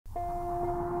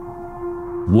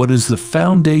What is the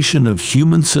foundation of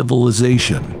human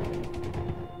civilization?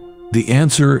 The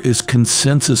answer is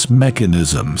consensus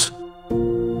mechanisms.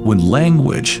 When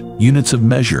language, units of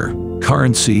measure,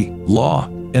 currency, law,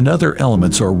 and other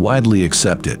elements are widely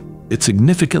accepted, it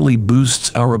significantly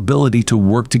boosts our ability to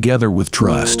work together with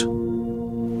trust.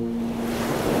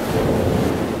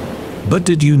 But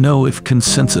did you know if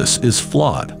consensus is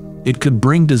flawed, it could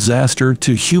bring disaster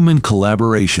to human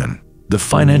collaboration? The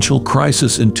financial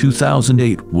crisis in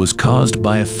 2008 was caused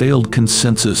by a failed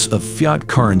consensus of fiat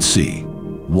currency.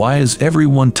 Why is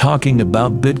everyone talking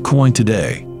about Bitcoin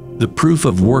today? The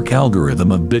proof-of-work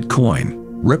algorithm of Bitcoin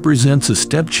represents a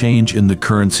step change in the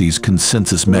currency's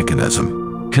consensus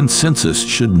mechanism. Consensus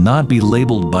should not be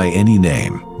labeled by any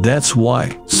name. That's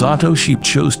why Satoshi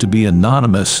chose to be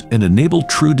anonymous and enable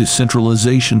true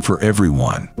decentralization for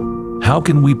everyone. How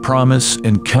can we promise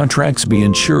and contracts be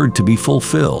ensured to be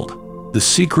fulfilled? The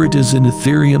secret is in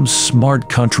Ethereum's smart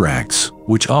contracts,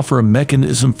 which offer a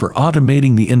mechanism for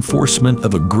automating the enforcement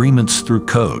of agreements through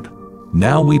code.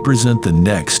 Now we present the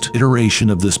next iteration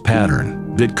of this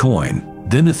pattern, Bitcoin,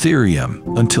 then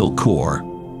Ethereum, until Core.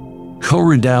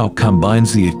 CoreDAO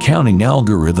combines the accounting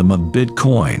algorithm of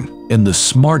Bitcoin and the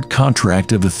smart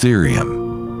contract of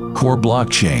Ethereum. Core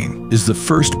blockchain is the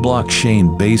first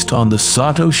blockchain based on the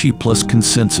Satoshi Plus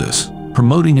consensus,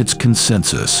 promoting its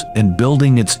consensus and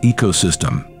building its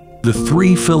ecosystem. The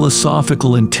three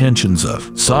philosophical intentions of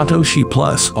Satoshi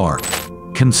Plus are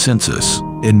consensus,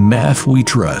 in math we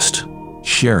trust,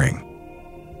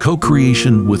 sharing,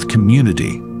 co-creation with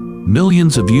community.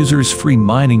 Millions of users' free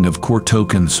mining of core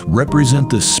tokens represent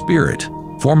this spirit,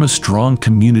 form a strong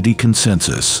community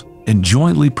consensus, and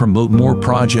jointly promote more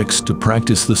projects to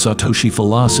practice the Satoshi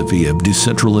philosophy of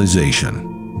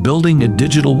decentralization. Building a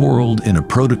digital world in a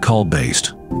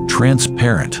protocol-based,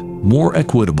 transparent, more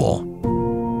equitable,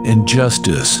 and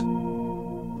justice.